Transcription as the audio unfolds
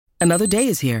Another day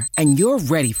is here, and you're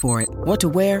ready for it. What to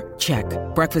wear? Check.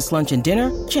 Breakfast, lunch, and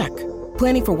dinner? Check.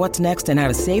 Planning for what's next and how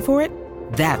to save for it?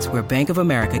 That's where Bank of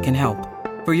America can help.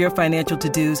 For your financial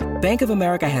to-dos, Bank of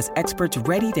America has experts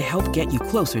ready to help get you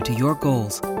closer to your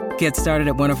goals. Get started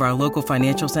at one of our local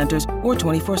financial centers or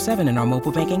 24/7 in our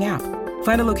mobile banking app.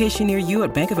 Find a location near you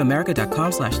at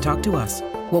bankofamerica.com/talktous.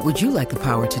 What would you like the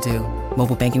power to do?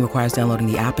 Mobile banking requires downloading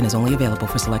the app and is only available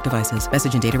for select devices.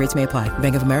 Message and data rates may apply.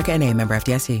 Bank of America N.A., member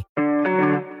FDIC.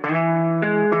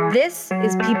 This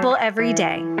is People Every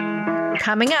Day.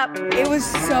 Coming up, it was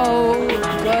so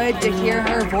good to hear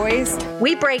her voice.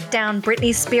 We break down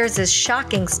Britney Spears'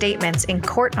 shocking statements in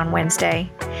court on Wednesday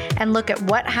and look at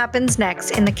what happens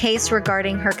next in the case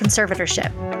regarding her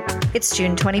conservatorship. It's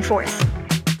June 24th.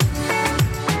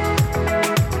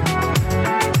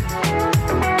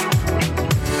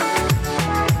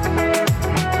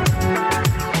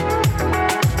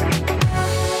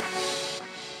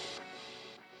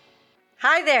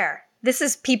 Hi there. This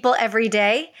is People Every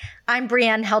Day. I'm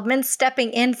Brianne Heldman,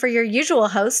 stepping in for your usual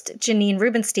host, Janine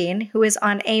Rubenstein, who is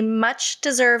on a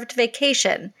much-deserved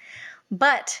vacation.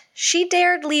 But she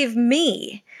dared leave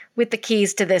me with the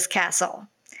keys to this castle.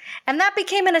 And that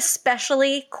became an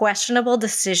especially questionable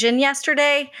decision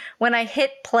yesterday when I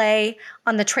hit play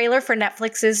on the trailer for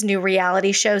Netflix's new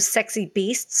reality show, Sexy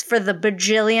Beasts, for the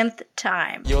bajillionth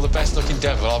time. You're the best-looking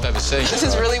devil I've ever seen. This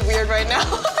is really weird right now.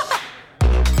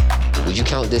 Would you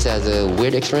count this as a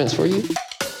weird experience for you?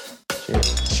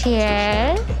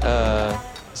 Cheers.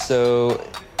 So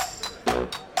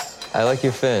I like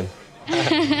your fin.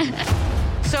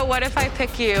 So what if I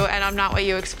pick you and I'm not what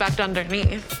you expect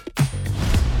underneath?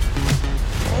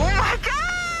 Oh my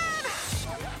God!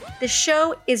 The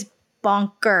show is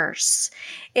bonkers.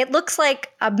 It looks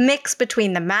like a mix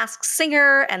between The Masked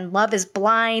Singer and Love is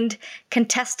Blind.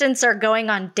 Contestants are going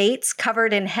on dates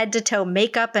covered in head-to-toe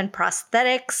makeup and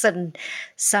prosthetics and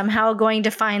somehow going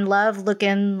to find love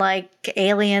looking like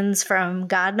aliens from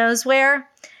God knows where.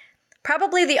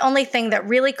 Probably the only thing that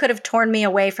really could have torn me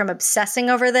away from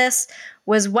obsessing over this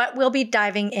was what we'll be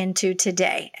diving into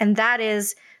today, and that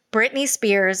is Britney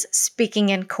Spears speaking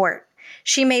in court.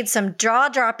 She made some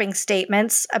jaw-dropping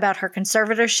statements about her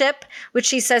conservatorship, which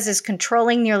she says is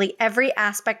controlling nearly every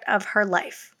aspect of her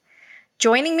life.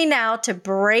 Joining me now to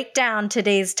break down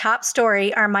today's top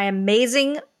story are my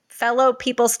amazing fellow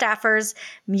People staffers,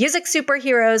 music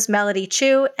superheroes Melody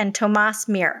Chu and Tomas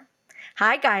Mir.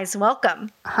 Hi, guys.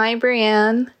 Welcome. Hi,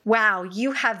 Brianne. Wow,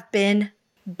 you have been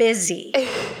busy.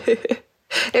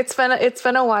 It's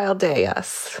been a wild day,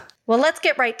 yes. Well, let's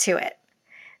get right to it.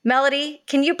 Melody,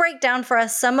 can you break down for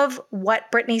us some of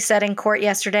what Britney said in court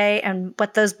yesterday and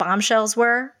what those bombshells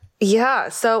were? Yeah,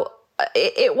 so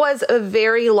it was a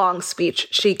very long speech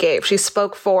she gave. She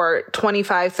spoke for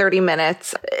 25, 30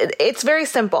 minutes. It's very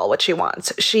simple what she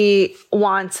wants. She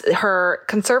wants her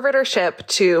conservatorship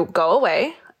to go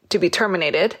away, to be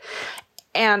terminated.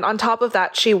 And on top of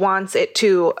that, she wants it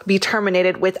to be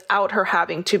terminated without her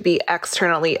having to be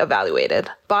externally evaluated.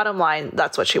 Bottom line,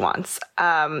 that's what she wants.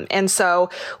 And so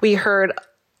we heard,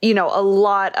 a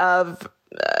lot of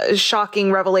shocking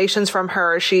revelations from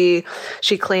her. She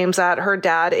claims that her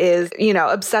dad is,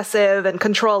 obsessive and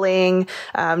controlling.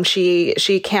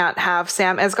 She can't have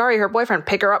Sam Asghari, her boyfriend,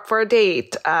 pick her up for a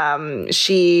date.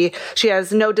 She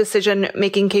has no decision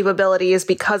making capabilities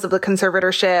because of the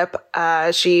conservatorship.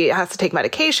 She has to take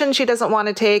medication she doesn't want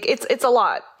to take. It's a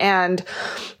lot. And,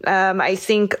 I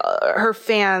think her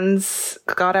fans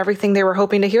got everything they were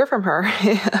hoping to hear from her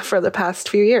for the past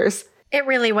few years. It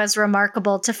really was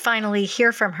remarkable to finally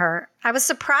hear from her. I was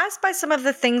surprised by some of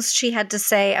the things she had to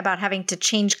say about having to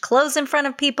change clothes in front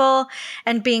of people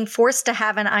and being forced to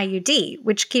have an IUD,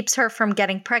 which keeps her from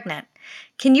getting pregnant.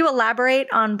 Can you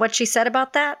elaborate on what she said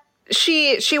about that?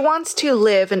 She wants to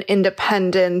live an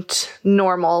independent,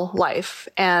 normal life.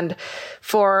 And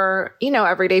for,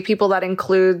 everyday people, that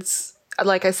includes,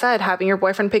 like I said, having your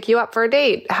boyfriend pick you up for a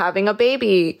date, having a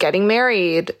baby, getting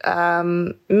married,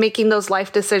 making those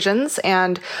life decisions.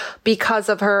 And because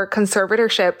of her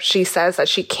conservatorship, she says that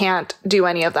she can't do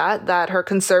any of that her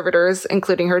conservators,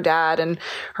 including her dad and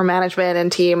her management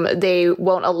and team, they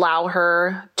won't allow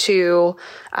her to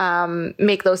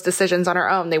make those decisions on her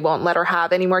own. They won't let her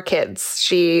have any more kids.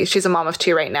 She's a mom of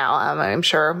 2 right now. I'm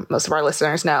sure most of our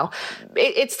listeners know.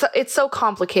 It's so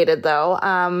complicated, though.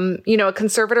 A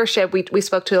conservatorship, we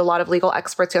spoke to a lot of legal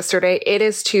experts yesterday. It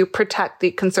is to protect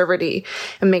the conservatee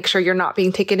and make sure you're not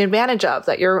being taken advantage of,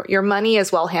 that your money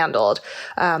is well handled,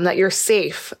 that you're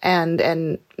safe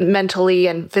and mentally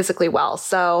and physically well.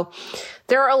 So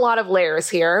there are a lot of layers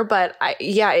here, but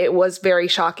it was very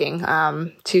shocking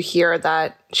to hear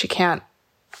that she can't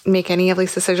make any of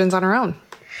these decisions on her own.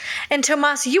 And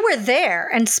Tomas, you were there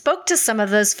and spoke to some of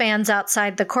those fans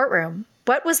outside the courtroom.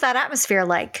 What was that atmosphere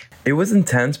like? It was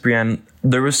intense, Brienne.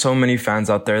 There were so many fans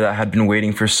out there that had been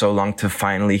waiting for so long to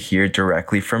finally hear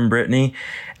directly from Britney.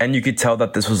 And you could tell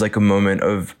that this was like a moment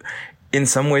of, in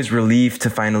some ways, relief to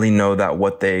finally know that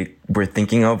what they were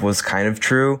thinking of was kind of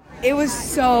true. It was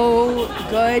so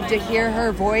good to hear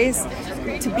her voice,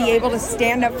 to be able to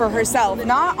stand up for herself.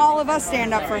 Not all of us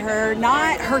stand up for her,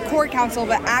 not her court counsel,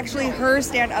 but actually her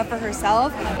stand up for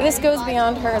herself. This goes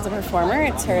beyond her as a performer.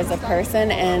 It's her as a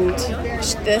person, and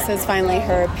this is finally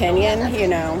her opinion. You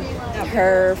know,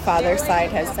 her father's side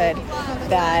has said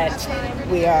that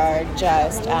we are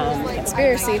just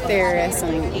conspiracy theorists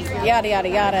and yada, yada,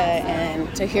 yada.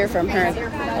 And to hear from her,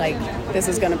 like, this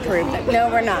is going to prove that, no,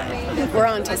 we're not. We're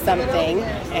on to something,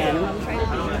 and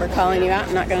we're calling you out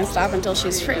and not going to stop until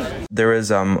she's free. There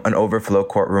was an overflow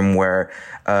courtroom where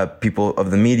people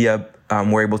of the media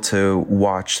were able to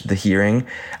watch the hearing,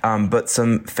 but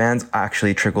some fans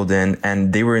actually trickled in,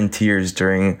 and they were in tears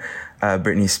during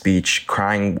Britney's speech,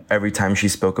 crying every time she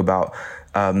spoke about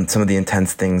some of the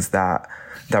intense things that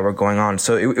were going on.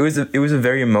 So it was a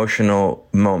very emotional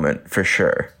moment for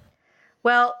sure.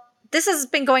 Well, this has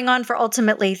been going on for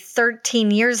ultimately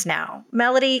 13 years now.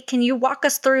 Melody, can you walk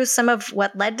us through some of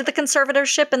what led to the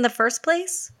conservatorship in the first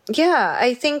place? Yeah,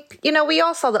 I think, we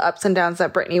all saw the ups and downs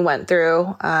that Britney went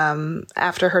through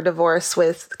after her divorce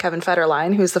with Kevin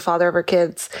Federline, who's the father of her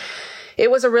kids.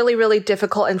 It was a really, really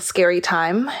difficult and scary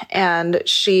time. And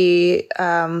she,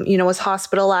 was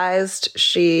hospitalized.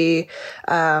 She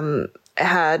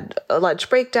had alleged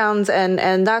breakdowns.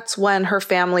 And that's when her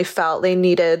family felt they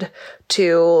needed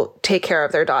to take care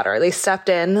of their daughter. They stepped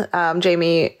in.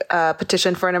 Jamie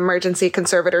petitioned for an emergency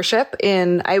conservatorship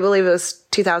in, I believe it was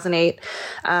 2008.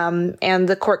 And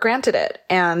the court granted it.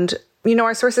 And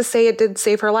our sources say it did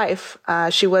save her life.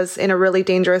 She was in a really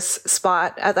dangerous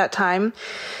spot at that time,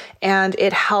 and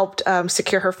it helped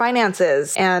secure her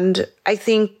finances. And I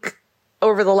think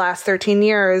over the last 13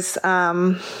 years,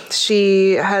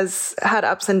 she has had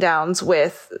ups and downs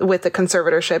with the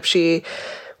conservatorship. She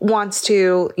wants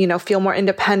to, feel more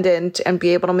independent and be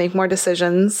able to make more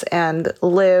decisions and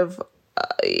live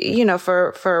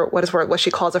for what is what she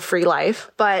calls a free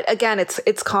life. But again,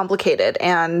 it's complicated.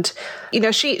 And,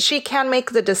 she can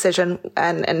make the decision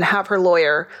and have her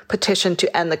lawyer petition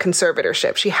to end the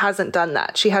conservatorship. She hasn't done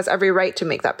that. She has every right to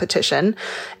make that petition.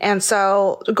 And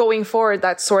so going forward,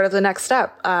 that's sort of the next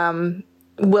step.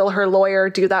 Will her lawyer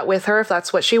do that with her if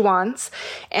that's what she wants?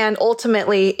 And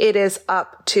ultimately, it is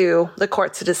up to the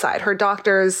courts to decide. Her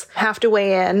doctors have to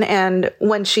weigh in. And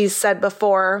when she's said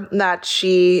before that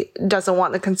she doesn't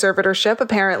want the conservatorship,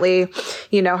 apparently,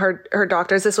 her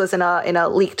doctors, this was in a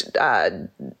leaked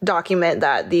document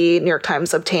that the New York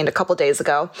Times obtained a couple days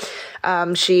ago.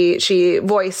 She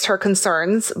voiced her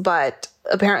concerns, but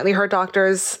apparently her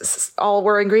doctors all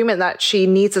were in agreement that she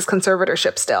needs this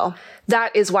conservatorship still.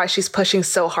 That is why she's pushing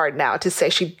so hard now to say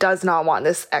she does not want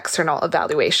this external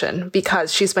evaluation,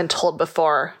 because she's been told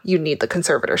before, you need the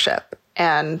conservatorship.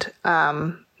 And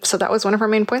so that was one of her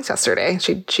main points yesterday.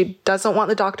 She doesn't want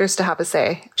the doctors to have a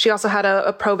say. She also had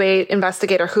a probate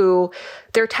investigator who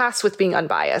they're tasked with being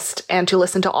unbiased and to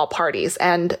listen to all parties.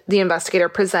 And the investigator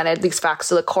presented these facts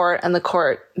to the court, and the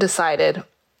court decided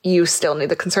you still need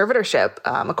the conservatorship,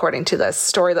 according to this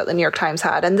story that the New York Times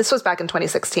had. And this was back in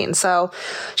 2016. So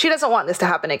she doesn't want this to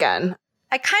happen again.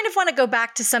 I kind of want to go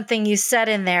back to something you said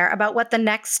in there about what the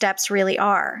next steps really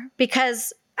are,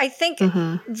 because I think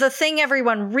the thing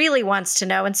everyone really wants to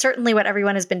know, and certainly what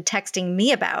everyone has been texting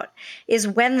me about, is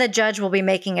when the judge will be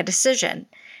making a decision.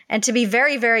 And to be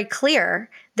very, very clear,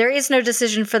 there is no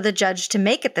decision for the judge to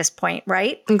make at this point,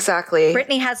 right? Exactly.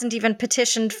 Britney hasn't even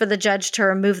petitioned for the judge to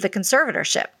remove the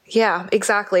conservatorship. Yeah,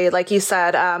 exactly. Like you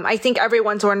said, I think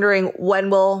everyone's wondering, when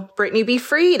will Britney be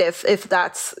freed if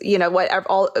that's,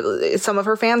 what some of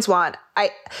her fans want.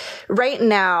 Right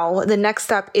now, the next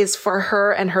step is for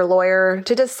her and her lawyer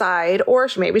to decide, or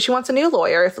maybe she wants a new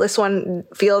lawyer if this one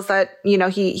feels that,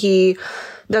 he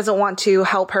doesn't want to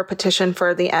help her petition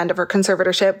for the end of her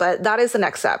conservatorship. But that is the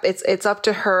next step. It's up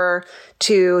to her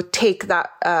to take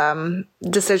that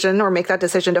decision, or make that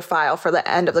decision to file for the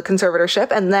end of the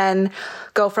conservatorship, and then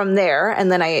go from there.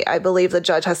 And then I believe the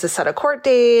judge has to set a court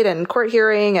date and court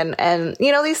hearing, and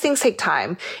these things take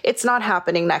time. It's not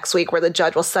happening next week where the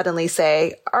judge will suddenly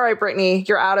say, all right, Britney,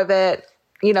 you're out of it.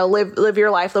 Live your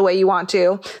life the way you want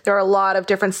to. There are a lot of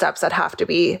different steps that have to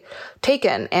be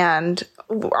taken. And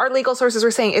our legal sources were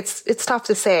saying it's tough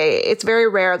to say. It's very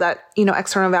rare that,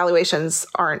 external evaluations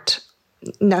aren't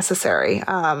necessary.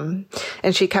 And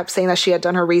she kept saying that she had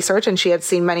done her research and she had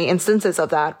seen many instances of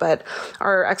that, but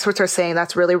our experts are saying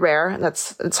that's really rare.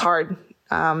 It's hard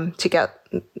to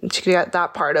get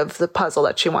that part of the puzzle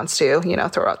that she wants to,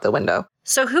 throw out the window.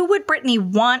 So who would Britney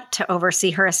want to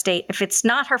oversee her estate if it's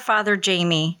not her father,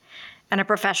 Jamie, and a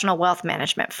professional wealth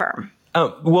management firm?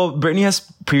 Well, Britney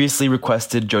has previously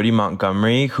requested Jody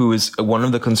Montgomery, who is one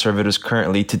of the conservators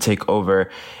currently, to take over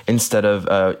instead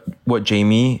of what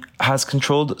Jamie has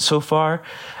controlled so far.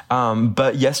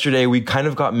 But yesterday we kind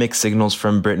of got mixed signals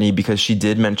from Britney because she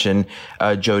did mention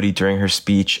Jody during her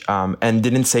speech and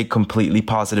didn't say completely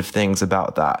positive things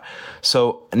about that.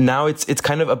 So now it's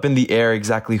kind of up in the air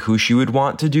exactly who she would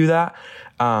want to do that.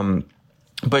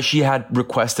 But she had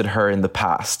requested her in the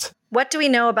past. What do we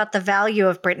know about the value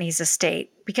of Britney's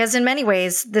estate? Because in many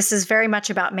ways, this is very much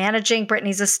about managing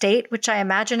Britney's estate, which I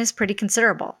imagine is pretty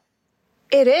considerable.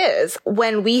 It is.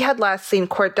 When we had last seen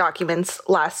court documents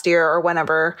last year or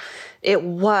whenever it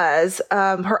was,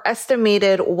 her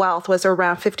estimated wealth was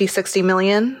around 50-60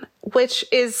 million, which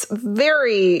is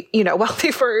very,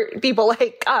 wealthy for people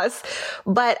like us.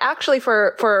 But actually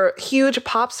for huge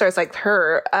pop stars like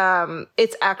her,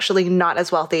 it's actually not as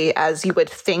wealthy as you would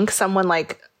think. Someone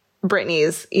like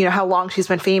Britney's, how long she's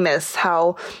been famous,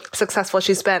 how successful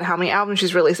she's been, how many albums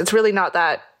she's released. It's really not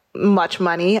that much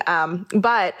money.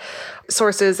 But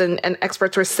sources and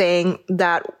experts were saying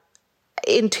that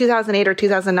in 2008 or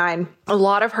 2009, a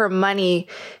lot of her money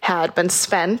had been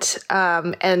spent,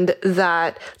 and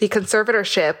that the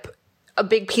conservatorship, a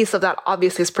big piece of that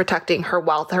obviously is protecting her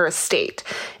wealth, her estate.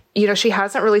 She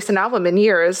hasn't released an album in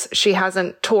years. She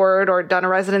hasn't toured or done a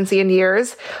residency in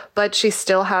years, but she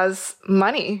still has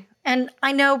money. And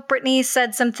I know Britney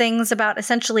said some things about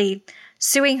essentially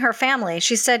suing her family.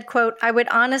 She said, quote, "I would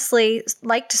honestly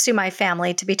like to sue my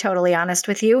family, to be totally honest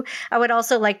with you. I would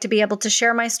also like to be able to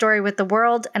share my story with the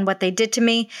world and what they did to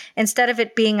me, instead of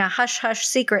it being a hush-hush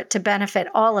secret to benefit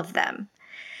all of them."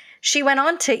 She went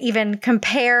on to even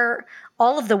compare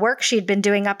all of the work she'd been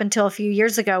doing up until a few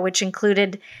years ago, which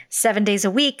included 7 days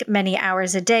a week, many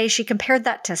hours a day. She compared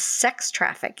that to sex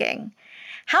trafficking.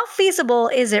 How feasible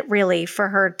is it really for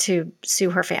her to sue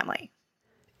her family?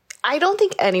 I don't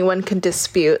think anyone can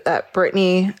dispute that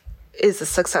Britney is a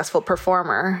successful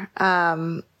performer.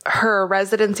 Her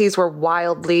residencies were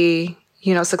wildly,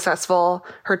 successful.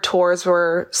 Her tours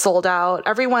were sold out.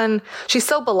 She's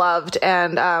so beloved,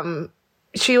 and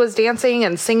she was dancing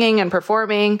and singing and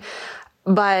performing.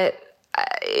 But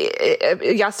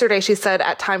yesterday she said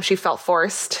at times she felt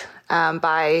forced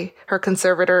by her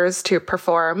conservators to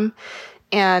perform.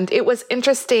 And it was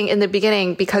interesting in the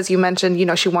beginning because you mentioned,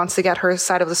 she wants to get her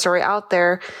side of the story out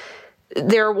there.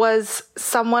 There was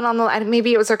someone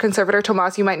maybe it was her conservator,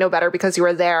 Tomas, you might know better because you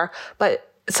were there,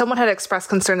 but someone had expressed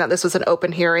concern that this was an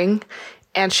open hearing.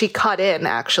 And she cut in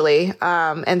actually,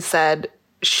 and said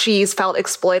she's felt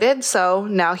exploited. So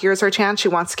now here's her chance. She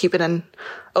wants to keep it in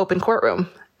open courtroom.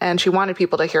 And she wanted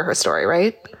people to hear her story,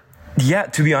 right? Yeah,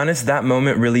 to be honest, that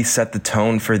moment really set the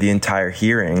tone for the entire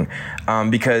hearing,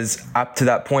 because up to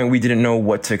that point, we didn't know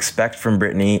what to expect from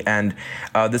Britney. And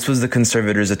this was the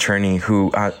conservator's attorney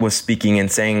who was speaking and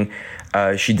saying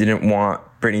she didn't want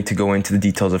Britney to go into the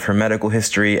details of her medical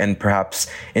history and perhaps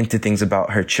into things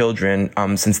about her children,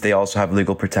 since they also have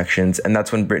legal protections. And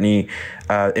that's when Britney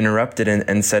interrupted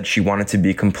and said she wanted to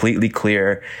be completely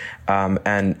clear,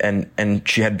 and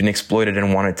she had been exploited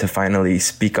and wanted to finally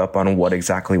speak up on what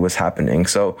exactly was happening.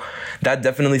 So that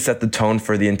definitely set the tone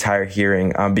for the entire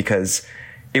hearing, because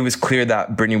it was clear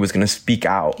that Britney was going to speak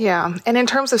out. Yeah. And in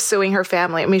terms of suing her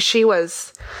family, I mean,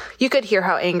 you could hear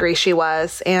how angry she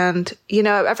was. And,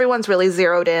 everyone's really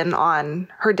zeroed in on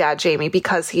her dad, Jamie,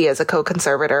 because he is a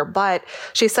co-conservator. But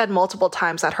she said multiple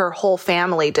times that her whole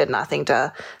family did nothing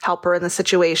to help her in the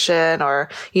situation or,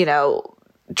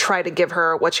 try to give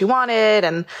her what she wanted.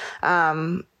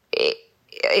 And,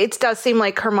 it does seem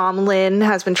like her mom, Lynn,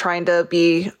 has been trying to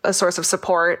be a source of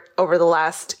support over the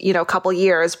last, couple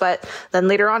years. But then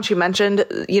later on, she mentioned,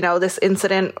 this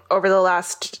incident over the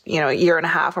last, year and a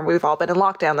half when we've all been in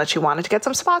lockdown, that she wanted to get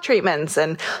some spa treatments.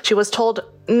 And she was told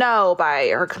no by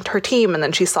her team. And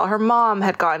then she saw her mom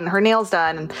had gotten her nails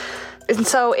done. And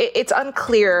so it's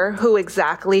unclear who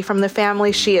exactly from the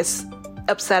family she is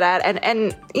upset at,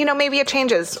 and maybe it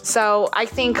changes. So I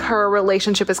think her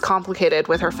relationship is complicated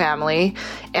with her family,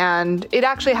 and it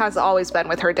actually has always been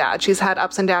with her dad. She's had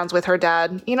ups and downs with her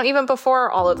dad, even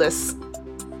before all of this.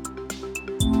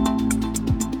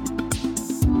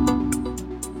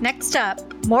 Next up,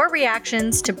 more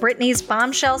reactions to Britney's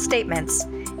bombshell statements,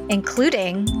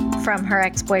 including from her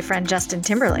ex-boyfriend Justin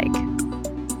Timberlake.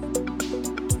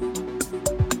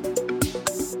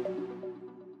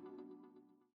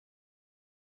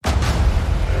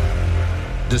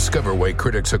 Discover why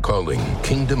critics are calling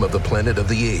Kingdom of the Planet of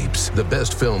the Apes the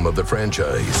best film of the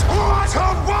franchise. What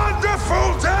a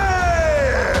wonderful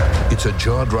day! It's a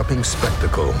jaw-dropping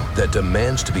spectacle that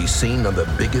demands to be seen on the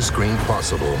biggest screen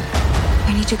possible.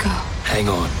 I need to go. Hang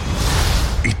on.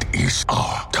 It is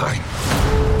our time.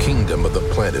 Kingdom of the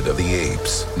Planet of the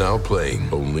Apes. Now playing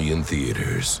only in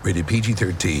theaters. Rated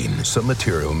PG-13. Some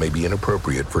material may be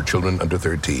inappropriate for children under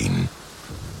 13.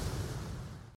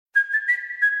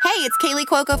 Hey, it's Kaylee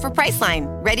Cuoco for Priceline.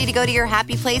 Ready to go to your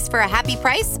happy place for a happy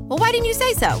price? Well, why didn't you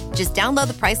say so? Just download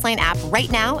the Priceline app right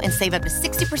now and save up to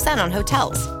 60% on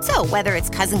hotels. So whether it's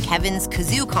Cousin Kevin's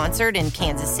Kazoo Concert in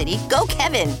Kansas City, go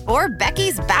Kevin, or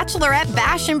Becky's Bachelorette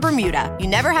Bash in Bermuda, you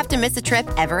never have to miss a trip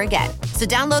ever again. So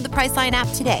download the Priceline app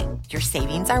today. Your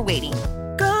savings are waiting.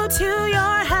 Go to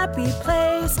your happy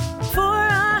place for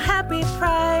a happy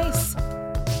price.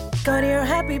 Go to your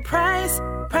happy price,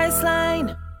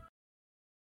 Priceline.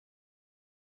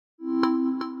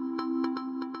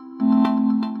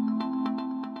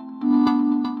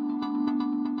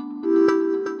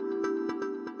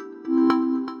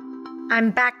 I'm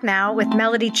back now with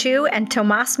Melody Chu and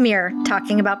Tomas Mir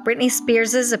talking about Britney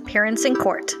Spears' appearance in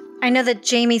court. I know that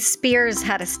Jamie Spears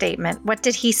had a statement. What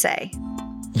did he say?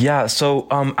 Yeah, so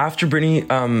after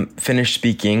Britney finished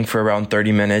speaking for around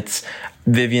 30 minutes,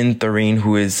 Vivian Thoreen,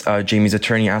 who is Jamie's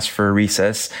attorney, asked for a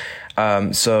recess.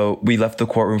 So we left the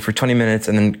courtroom for 20 minutes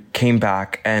and then came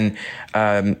back, and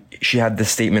she had this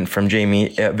statement from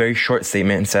Jamie, a very short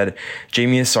statement, and said,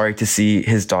 Jamie is sorry to see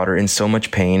his daughter in so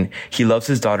much pain. He loves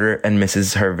his daughter and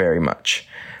misses her very much.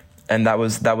 And that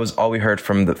was all we heard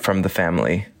from the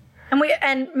family.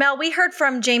 And Mel, we heard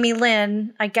from Jamie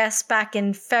Lynn, I guess back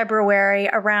in February,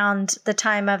 around the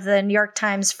time of the New York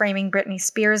Times Framing Britney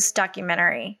Spears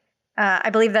documentary.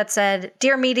 I believe that said,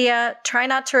 "Dear media, try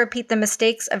not to repeat the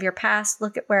mistakes of your past.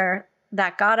 Look at where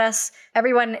that got us.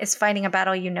 Everyone is fighting a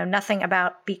battle you know nothing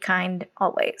about. Be kind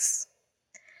always."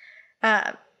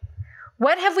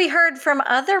 What have we heard from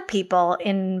other people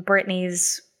in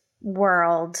Britney's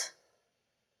world?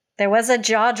 There was a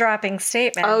jaw-dropping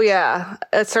statement. Oh, yeah.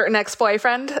 A certain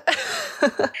ex-boyfriend.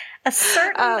 A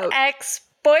certain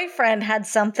ex-boyfriend had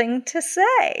something to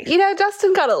say. You know,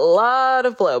 Justin got a lot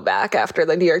of blowback after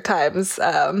the New York Times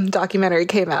documentary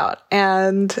came out.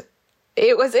 And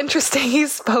it was interesting. He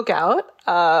spoke out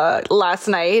last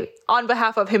night on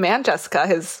behalf of him and Jessica,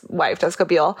 his wife, Jessica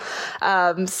Biel,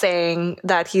 saying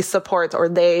that he supports, or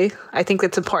they, I think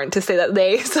it's important to say that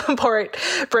they support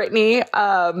Britney.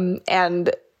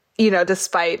 And, you know,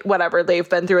 despite whatever they've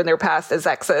been through in their past as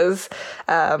exes,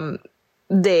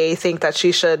 they think that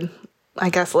she should, I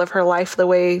guess, live her life the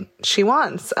way she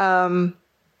wants.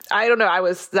 I don't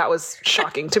know. That was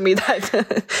shocking to me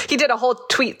that he did a whole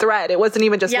tweet thread. It wasn't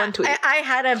even just one tweet. I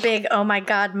had a big, oh my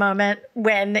God moment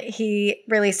when he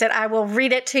released it. I will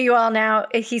read it to you all now.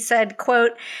 He said,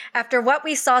 quote, "After what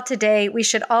we saw today, we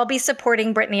should all be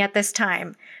supporting Britney at this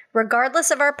time.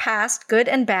 Regardless of our past, good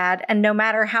and bad, and no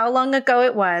matter how long ago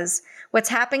it was, what's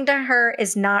happening to her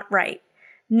is not right.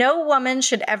 No woman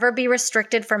should ever be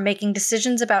restricted from making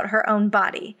decisions about her own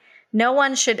body. No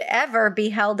one should ever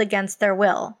be held against their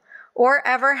will, or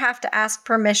ever have to ask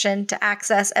permission to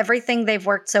access everything they've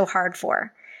worked so hard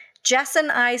for. Jess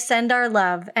and I send our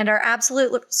love and our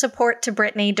absolute support to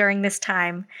Britney during this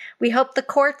time. We hope the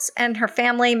courts and her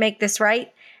family make this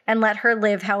right and let her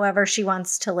live however she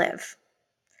wants to live."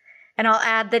 And I'll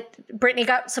add that Britney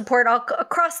got support all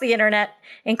across the internet,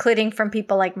 including from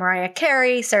people like Mariah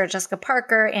Carey, Sarah Jessica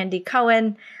Parker, Andy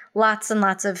Cohen, lots and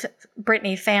lots of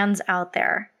Britney fans out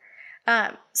there.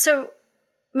 So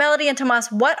Melody and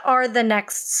Tomas, what are the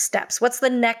next steps? What's the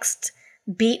next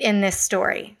beat in this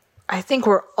story? I think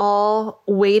we're all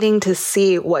waiting to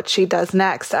see what she does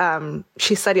next.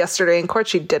 She said yesterday in court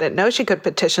she didn't know she could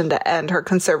petition to end her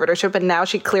conservatorship, and now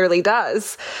she clearly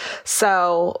does.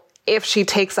 So if she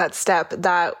takes that step,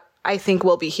 that I think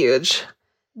will be huge.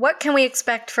 What can we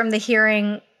expect from the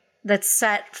hearing that's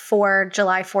set for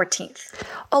July 14th?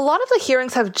 A lot of the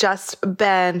hearings have just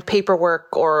been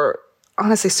paperwork or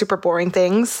honestly super boring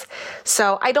things.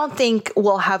 So I don't think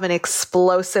we'll have an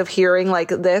explosive hearing like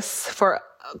this for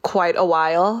quite a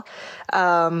while.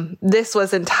 This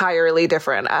was entirely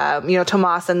different.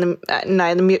 Tomas and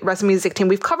the rest of the music team,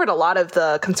 we've covered a lot of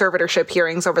the conservatorship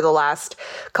hearings over the last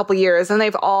couple years, and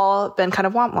they've all been kind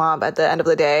of womp-womp at the end of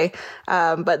the day.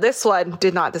 But this one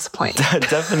did not disappoint.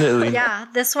 Definitely. Yeah,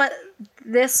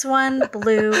 this one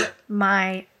blew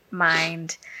my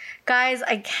mind. Guys,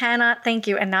 I cannot thank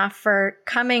you enough for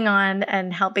coming on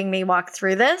and helping me walk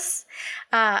through this.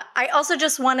 I also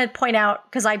just want to point out,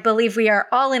 because I believe we are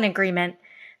all in agreement,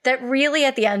 that really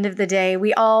at the end of the day,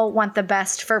 we all want the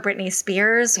best for Britney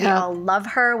Spears. We all love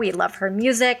her. We love her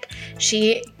music.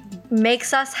 She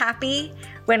makes us happy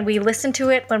when we listen to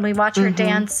it, when we watch her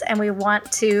dance, and we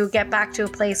want to get back to a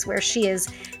place where she is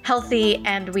healthy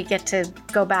and we get to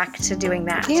go back to doing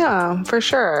that. Yeah, for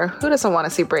sure. Who doesn't want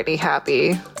to see Britney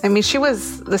happy? I mean, she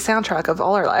was the soundtrack of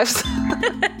all our lives.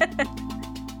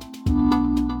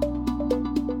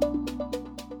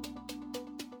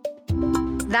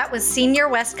 That was senior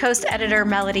West Coast editor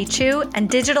Melody Chu and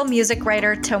digital music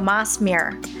writer Tomas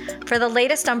Mir. For the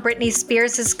latest on Britney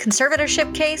Spears'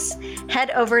 conservatorship case,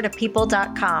 head over to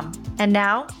people.com. And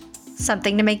now,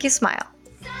 something to make you smile.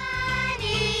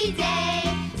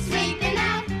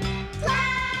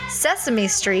 Sesame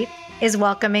Street is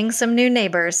welcoming some new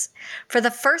neighbors. For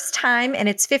the first time in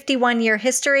its 51-year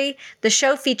history, the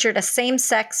show featured a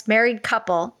same-sex married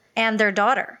couple and their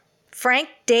daughter. Frank,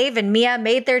 Dave, and Mia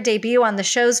made their debut on the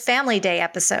show's Family Day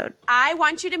episode. I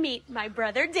want you to meet my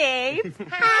brother Dave,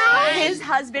 Hi. his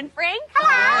husband Frank,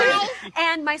 Hi.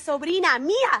 and my sobrina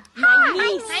Mia, my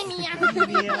niece. Hi,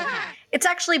 Mia. It's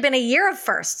actually been a year of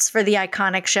firsts for the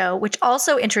iconic show, which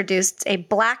also introduced a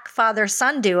black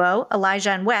father-son duo,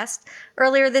 Elijah and West,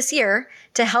 earlier this year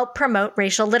to help promote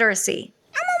racial literacy.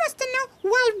 Elmo wants to know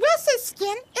why Wes's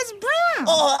skin is brown.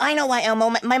 Oh, I know why,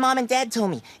 Elmo. My mom and dad told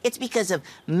me. It's because of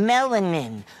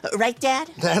melanin. Right,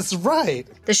 Dad? That's right.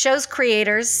 The show's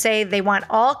creators say they want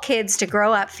all kids to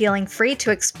grow up feeling free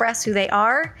to express who they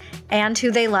are and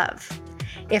who they love.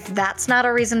 If that's not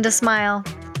a reason to smile,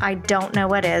 I don't know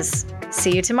what is.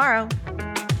 See you tomorrow.